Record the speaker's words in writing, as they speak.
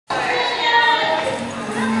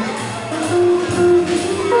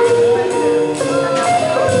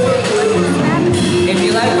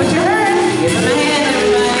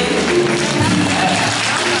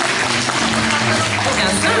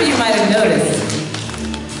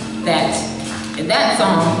that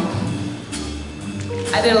song,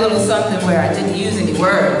 I did a little something where I didn't use any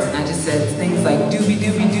words, and I just said things like doobie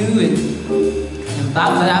doobie doo and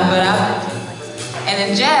ba ba da ba da. And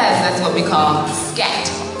in jazz, that's what we call scat.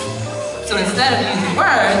 So instead of using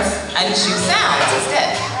words, I just use sounds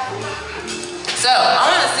instead. So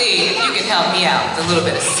I want to see if you can help me out with a little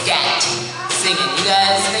bit of scat singing. You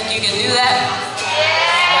guys think you can do that?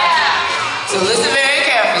 Yeah. So listen very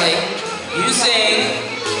carefully. You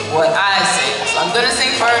sing what I sing. So I'm going to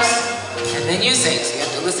sing first, and then you sing. So you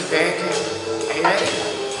have to listen very carefully. Are you ready?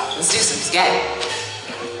 Let's do some scat.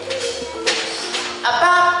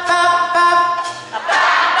 A-bop, bop, bop.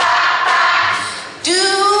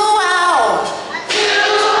 Do-wow.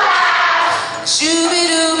 Do-wow.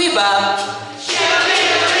 Shooby-dooby-bop.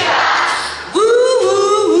 Shooby-dooby-bop.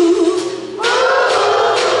 Woo-woo-woo.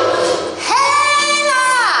 Woo-woo-woo. Hey-la.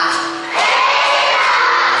 Hey-la.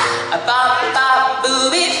 A-bop.